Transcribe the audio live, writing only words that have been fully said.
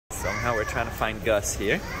Somehow we're trying to find Gus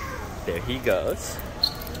here. There he goes.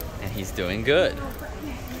 And he's doing good.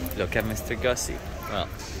 Look at Mr. Gussie. Well,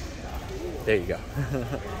 there you go.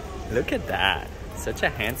 Look at that. Such a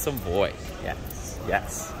handsome boy. Yes,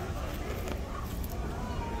 yes.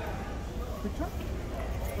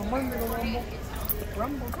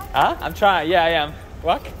 Huh? I'm trying. Yeah, I am.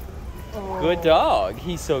 Walk. Oh. Good dog.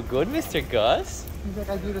 He's so good, Mr. Gus. He's like,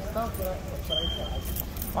 I do the stuff, but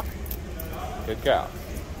Walk. Good girl.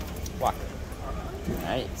 Walk.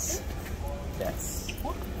 Nice. Yes.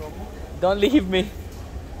 Don't leave me.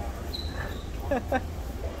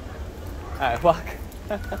 Alright, walk.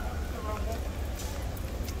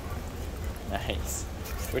 Nice.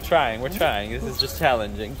 We're trying. This is just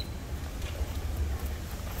challenging.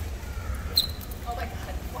 Oh my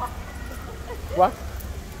god, walk. Walk.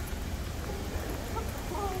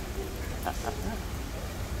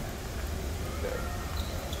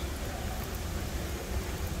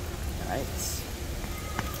 Nice.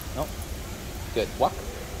 Nope. Good. Walk.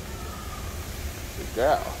 Good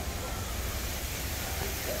girl.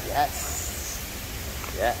 Yes.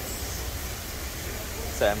 Yes.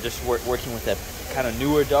 So I'm just working with a kind of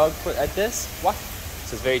newer dog at this. Walk.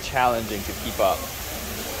 So it's very challenging to keep up.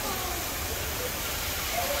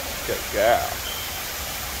 Good girl.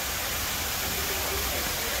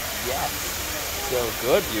 Yes. So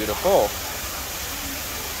good. Beautiful.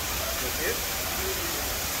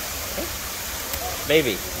 Hey.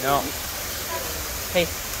 Baby. No. Hey.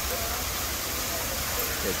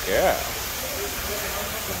 Good girl.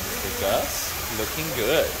 Mr. Gus, looking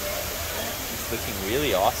good. He's looking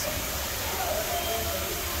really awesome.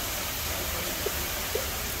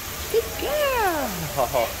 Good girl.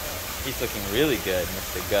 Oh, he's looking really good,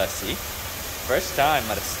 Mr. Gussie. First time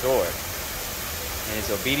at a store. And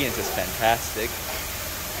his obedience is fantastic.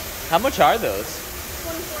 How much are those?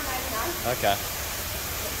 $24.99. Okay.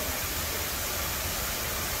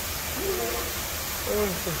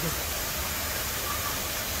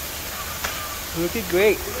 Looking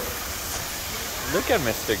great. Look at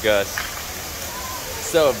Mr. Gus.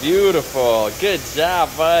 So beautiful. Good job,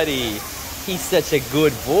 buddy. He's such a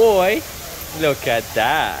good boy. Look at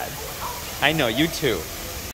that. I know, you too.